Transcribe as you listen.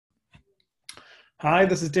Hi,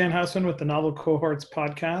 this is Dan Housman with the Novel Cohorts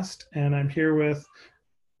podcast, and I'm here with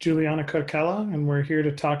Giuliana Kotikela, and we're here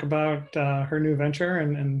to talk about her new venture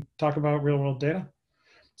and talk about real world data.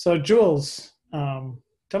 So, Jules, tell me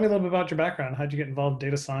a little bit about your background. How'd you get involved in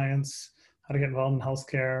data science? How to get involved in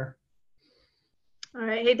healthcare? All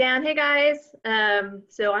right. Hey, Dan. Hey, guys.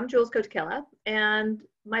 So I'm Jules Kotikela, and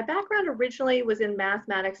my background originally was in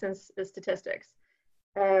mathematics and statistics.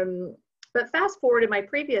 But fast forward in my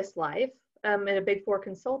previous life, in a Big Four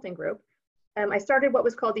consulting group, I started what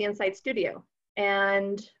was called the Insight Studio.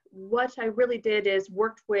 And what I really did is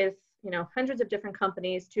worked with, hundreds of different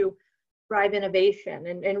companies to drive innovation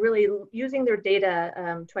and really using their data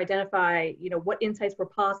to identify, what insights were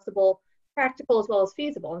possible, practical, as well as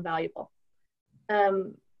feasible and valuable.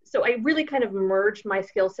 So I really kind of merged my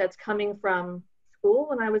skill sets coming from school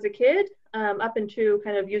when I was a kid up into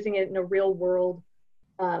kind of using it in a real world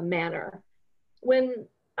manner. When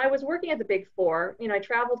I was working at the Big Four, I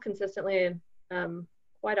traveled consistently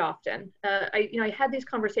quite often. I had these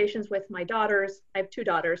conversations with my daughters. I have two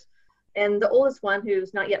daughters, and the oldest one,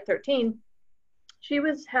 who's not yet 13, she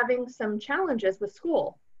was having some challenges with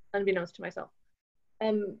school, unbeknownst to myself.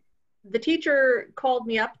 The teacher called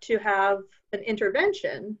me up to have an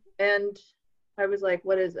intervention, and I was like,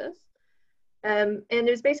 what is this? And it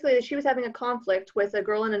was basically that she was having a conflict with a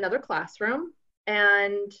girl in another classroom.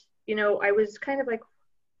 And, I was kind of like,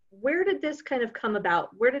 where did this kind of come about?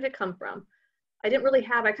 Where did it come from? I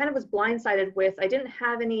kind of was blindsided with, I didn't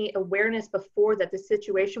have any awareness before that the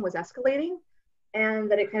situation was escalating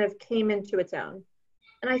and that it kind of came into its own.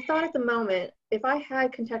 And I thought at the moment, if I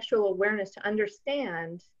had contextual awareness to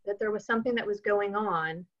understand that there was something that was going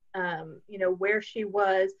on, where she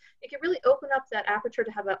was, it could really open up that aperture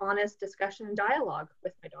to have an honest discussion and dialogue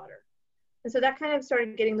with my daughter. And so that kind of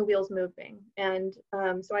started getting the wheels moving. And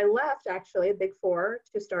so I left actually Big Four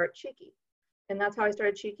to start ChiKeey. And that's how I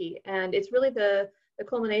started ChiKeey. And it's really the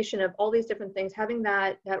culmination of all these different things, having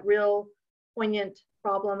that real poignant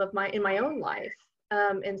problem in my own life,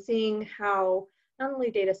 and seeing how not only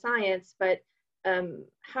data science, but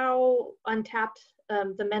how untapped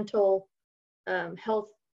the mental health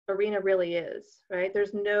arena really is, right?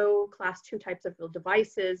 There's no class 2 types of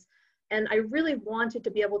devices. And I really wanted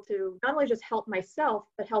to be able to not only just help myself,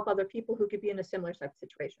 but help other people who could be in a similar type of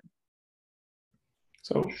situation.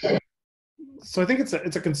 So I think it's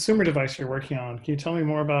a consumer device you're working on. Can you tell me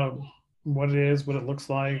more about what it is, what it looks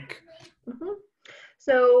like? Mm-hmm.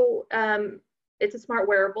 So it's a smart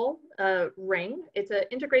wearable ring. It's an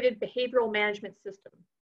integrated behavioral management system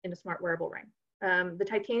in a smart wearable ring. The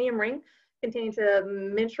titanium ring contains a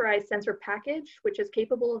miniaturized sensor package, which is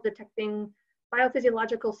capable of detecting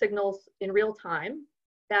biophysiological signals in real time.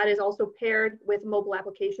 That is also paired with a mobile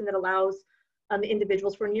application that allows the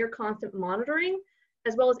individuals for near constant monitoring,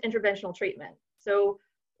 as well as interventional treatment. So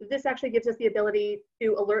this actually gives us the ability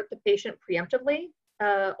to alert the patient preemptively,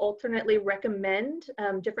 alternately recommend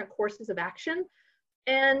different courses of action,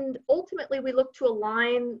 and ultimately we look to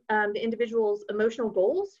align the individual's emotional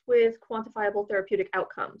goals with quantifiable therapeutic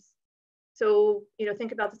outcomes. So,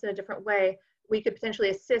 think about this in a different way. We could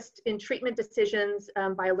potentially assist in treatment decisions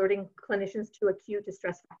by alerting clinicians to acute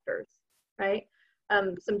distress factors, right?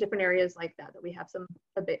 Some different areas like that we have some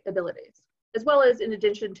abilities, as well as in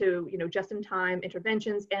addition to, just-in-time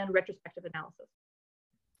interventions and retrospective analysis.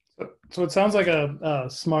 So it sounds like a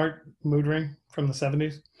smart mood ring from the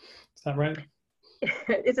 70s. Is that right?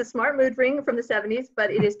 It's a smart mood ring from the 70s, but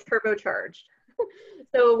it is turbocharged.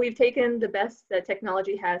 So we've taken the best that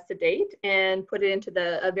technology has to date and put it into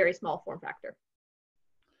a very small form factor.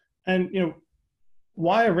 And,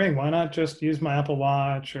 why a ring? Why not just use my Apple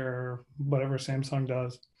Watch or whatever Samsung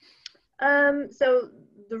does? So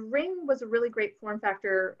the ring was a really great form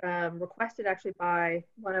factor, requested actually by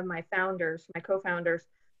one of my founders, my co-founders.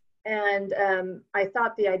 And I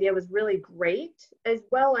thought the idea was really great, as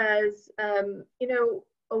well as, a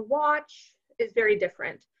watch is very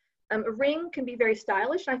different. A ring can be very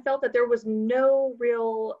stylish. And I felt that there was no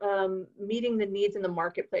real meeting the needs in the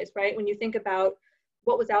marketplace, right? When you think about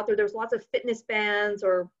what was out there, there was lots of fitness bands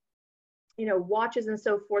or, watches and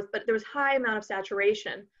so forth, but there was high amount of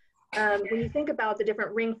saturation. When you think about the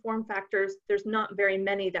different ring form factors, there's not very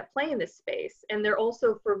many that play in this space. And they're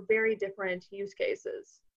also for very different use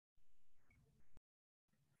cases.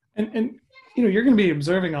 And you're going to be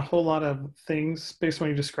observing a whole lot of things based on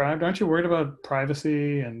what you described. Aren't you worried about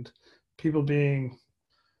privacy and people being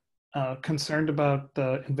concerned about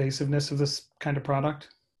the invasiveness of this kind of product?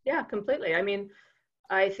 Yeah, completely.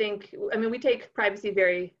 We take privacy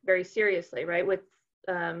very, very seriously, right? With,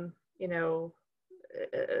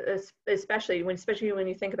 especially when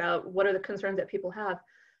you think about what are the concerns that people have.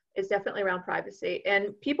 is definitely around privacy.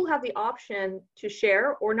 And people have the option to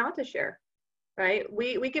share or not to share, right?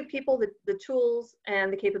 We give people the tools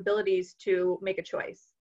and the capabilities to make a choice,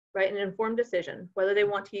 right? An informed decision, whether they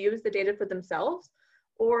want to use the data for themselves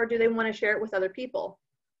or do they want to share it with other people,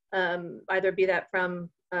 either be that from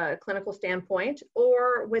a clinical standpoint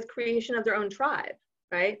or with creation of their own tribe,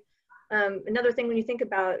 right? Another thing when you think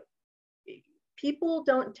about, people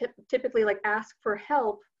don't typically like ask for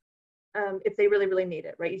help if they really, really need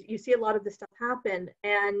it, right? You see a lot of this stuff happen,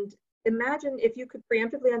 and imagine if you could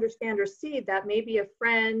preemptively understand or see that maybe a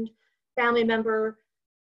friend, family member,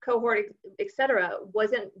 cohort, etc.,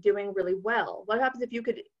 wasn't doing really well. What happens if you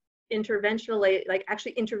could interventionally, like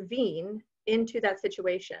actually intervene into that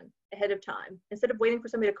situation ahead of time? Instead of waiting for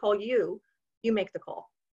somebody to call you, you make the call.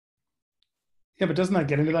 Yeah, but doesn't that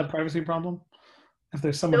get into that privacy problem? If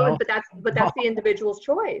there's someone So, else. but that's the individual's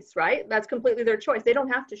choice, right? That's completely their choice. They don't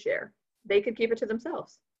have to share. They could keep it to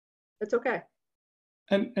themselves. It's okay.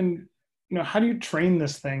 And how do you train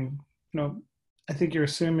this thing? I think you're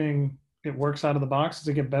assuming it works out of the box. Does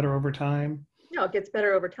it get better over time? No, it gets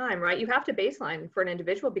better over time, right? You have to baseline for an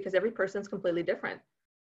individual because every person's completely different,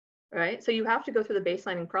 right? So you have to go through the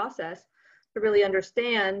baselining process to really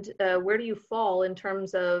understand where do you fall in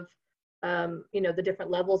terms of, the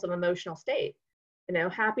different levels of emotional state.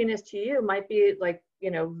 Happiness to you might be like,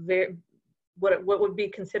 very, what would be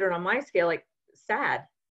considered on my scale, like sad,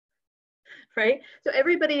 right? So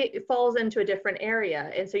everybody falls into a different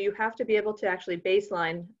area. And so you have to be able to actually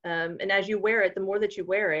baseline. And as you wear it, the more that you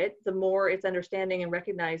wear it, the more it's understanding and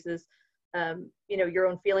recognizes, your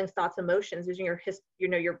own feelings, thoughts, emotions, using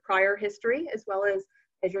your prior history, as well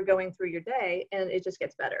as you're going through your day, and it just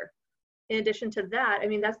gets better. In addition to that, I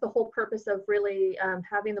mean, that's the whole purpose of really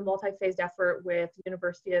having the multi-phased effort with the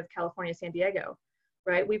University of California, San Diego,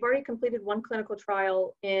 right? We've already completed one clinical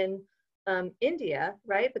trial in India,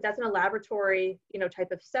 right? But that's in a laboratory,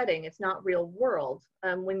 type of setting. It's not real world.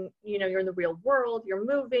 When, you're in the real world, you're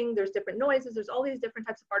moving, there's different noises, there's all these different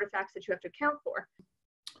types of artifacts that you have to account for.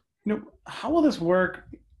 How will this work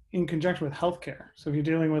in conjunction with healthcare? So if you're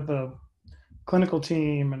dealing with a clinical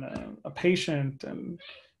team and a patient and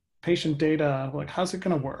patient data, like how's it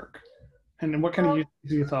going to work? And what kind of use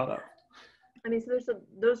have you thought of? I mean, so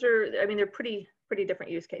they're pretty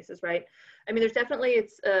different use cases, right? I mean, there's definitely,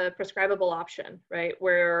 it's a prescribable option, right?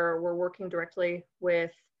 Where we're working directly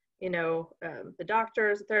with, the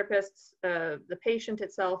doctors, the therapists, the patient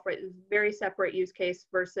itself, right? Very separate use case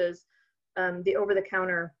versus the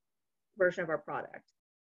over-the-counter version of our product,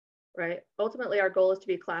 right? Ultimately, our goal is to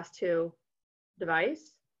be a Class 2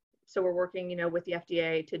 device. So we're working, with the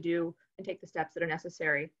FDA to do and take the steps that are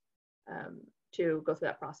necessary to go through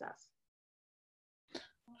that process.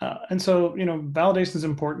 And so, validation is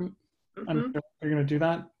important. Mm-hmm. I'm sure you're going to do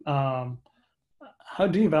that. How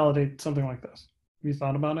do you validate something like this? Have you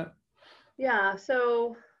thought about it? Yeah,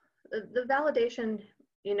 so the validation,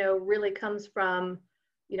 really comes from,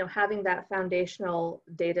 having that foundational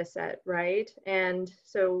data set, right? And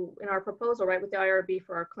so in our proposal, right, with the IRB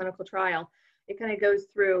for our clinical trial, it kind of goes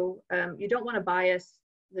through, you don't want to bias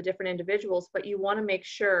the different individuals, but you want to make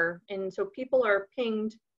sure, and so people are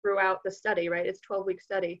pinged throughout the study, right? It's a 12-week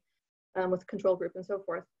study with a control group and so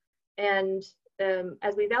forth. And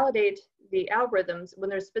as we validate the algorithms, when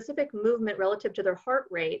there's specific movement relative to their heart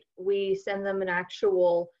rate, we send them an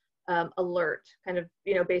actual alert, kind of,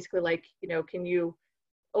 basically like, can you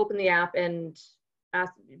open the app and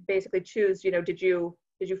basically choose, did you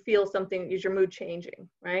feel something, is your mood changing,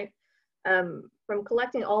 right? From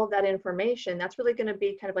collecting all of that information, that's really going to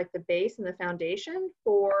be kind of like the base and the foundation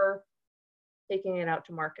for taking it out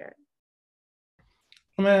to market.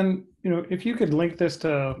 And then, if you could link this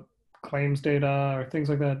to claims data or things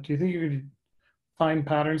like that, do you think you could find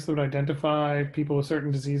patterns that would identify people with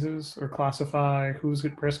certain diseases or classify who's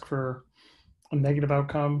at risk for a negative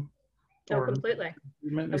outcome? No, completely.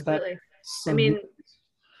 Is that I mean,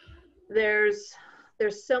 there's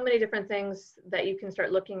so many different things that you can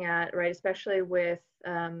start looking at, right? Especially with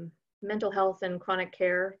mental health and chronic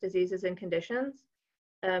care diseases and conditions.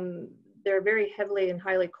 They're very heavily and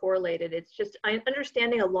highly correlated. It's just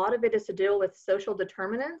understanding a lot of it is to deal with social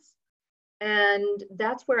determinants. And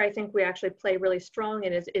that's where I think we actually play really strong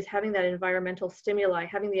in is having that environmental stimuli,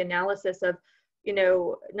 having the analysis of,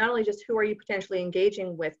 not only just who are you potentially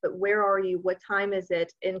engaging with, but where are you, what time is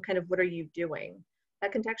it, and kind of what are you doing?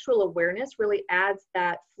 That contextual awareness really adds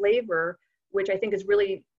that flavor, which I think is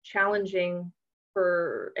really challenging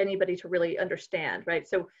for anybody to really understand, right?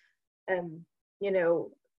 So,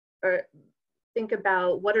 think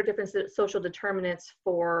about what are different social determinants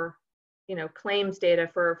for, claims data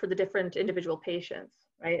for the different individual patients,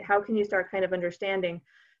 right? How can you start kind of understanding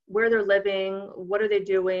where they're living, what are they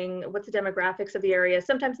doing, what's the demographics of the area.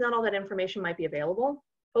 Sometimes not all that information might be available.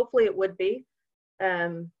 Hopefully it would be,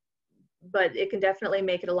 but it can definitely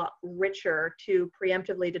make it a lot richer to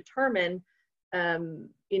preemptively determine,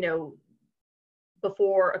 you know,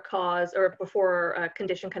 before a cause or before a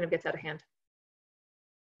condition kind of gets out of hand.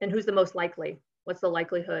 And who's the most likely? What's the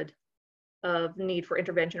likelihood of need for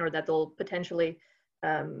intervention, or that they'll potentially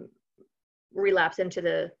relapse into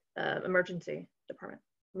the emergency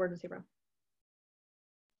room.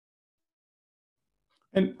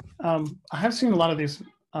 And I have seen a lot of these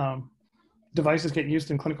devices get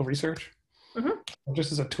used in clinical research,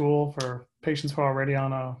 just as a tool for patients who are already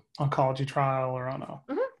on a oncology trial or on a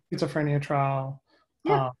schizophrenia trial.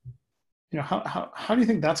 Yeah. You know, how do you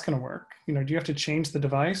think that's going to work? You know, do you have to change the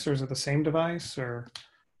device, or is it the same device, or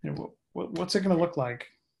you know, what's it going to look like?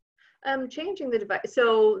 Changing the device.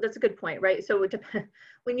 So that's a good point, right? So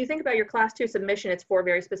when you think about your class 2 submission, it's for a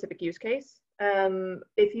very specific use case.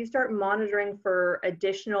 If you start monitoring for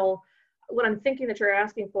additional, what I'm thinking that you're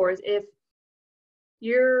asking for is if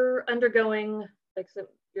you're undergoing like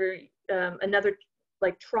another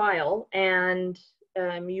like trial, and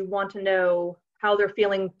you want to know how they're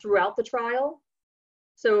feeling throughout the trial.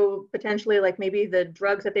 So potentially like maybe the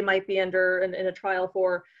drugs that they might be under in a trial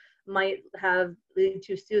for might have lead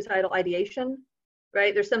to suicidal ideation,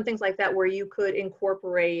 right? There's some things like that where you could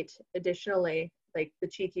incorporate additionally like the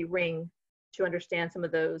ChiKeey ring to understand some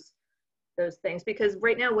of those things. Because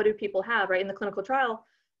right now, what do people have, right? In the clinical trial,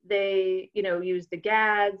 they, you know, use the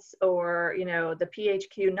GADs or, you know, the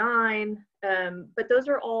PHQ-9, but those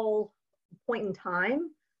are all point in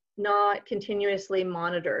time, not continuously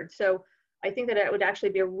monitored. So I think that it would actually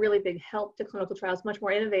be a really big help to clinical trials, much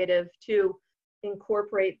more innovative to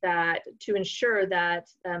incorporate that to ensure that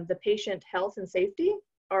the patient health and safety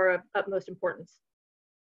are of utmost importance.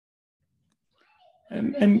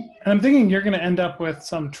 And I'm thinking you're going to end up with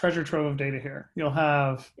some treasure trove of data here. You'll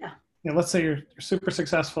have, you know, let's say you're super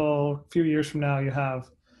successful. A few years from now, you have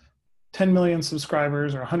 10 million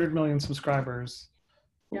subscribers or 100 million subscribers.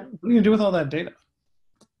 Yeah. What are you going to do with all that data?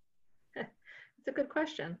 It's a good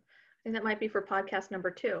question. I think that might be for podcast number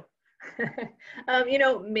 2. You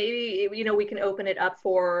know, maybe, you know, we can open it up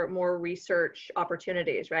for more research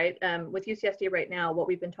opportunities, right? With UCSD right now, what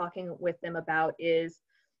we've been talking with them about is,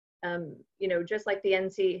 you know, just like the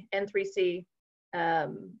N3C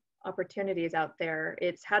opportunities out there,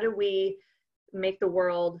 it's how do we make the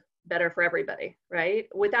world better for everybody, right?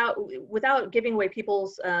 Without giving away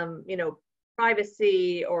people's, you know,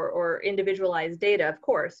 privacy or individualized data, of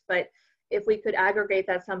course, but if we could aggregate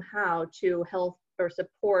that somehow to help or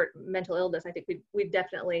support mental illness, I think we'd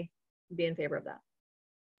definitely be in favor of that.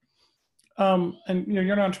 And you know,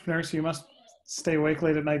 you're an entrepreneur, so you must stay awake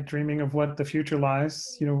late at night dreaming of what the future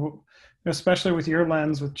lies. You know, especially with your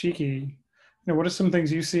lens with ChiKeey. You know, what are some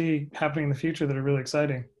things you see happening in the future that are really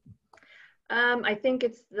exciting? I think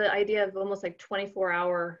it's the idea of almost like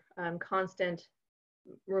 24-hour constant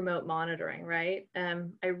remote monitoring, right?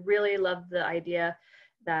 I really love the idea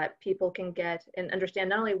that people can get and understand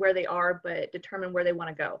not only where they are, but determine where they want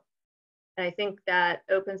to go. And I think that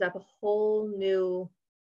opens up a whole new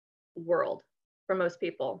world for most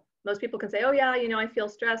people. Most people can say, oh yeah, you know, I feel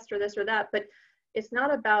stressed or this or that, but it's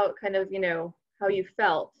not about kind of, you know, how you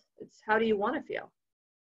felt. It's how do you want to feel?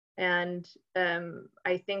 And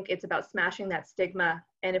I think it's about smashing that stigma.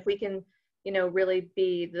 And if we can, you know, really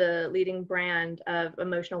be the leading brand of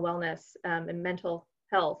emotional wellness and mental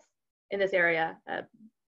health in this area,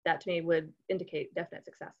 that to me would indicate definite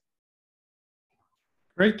success.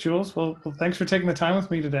 Great, Jules. Well, thanks for taking the time with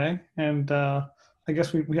me today. And I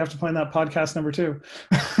guess we have to plan that podcast number 2.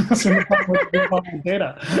 So we talk about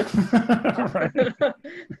data. Right.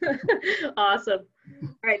 Awesome. All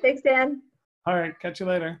right. Thanks, Dan. All right. Catch you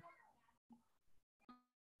later.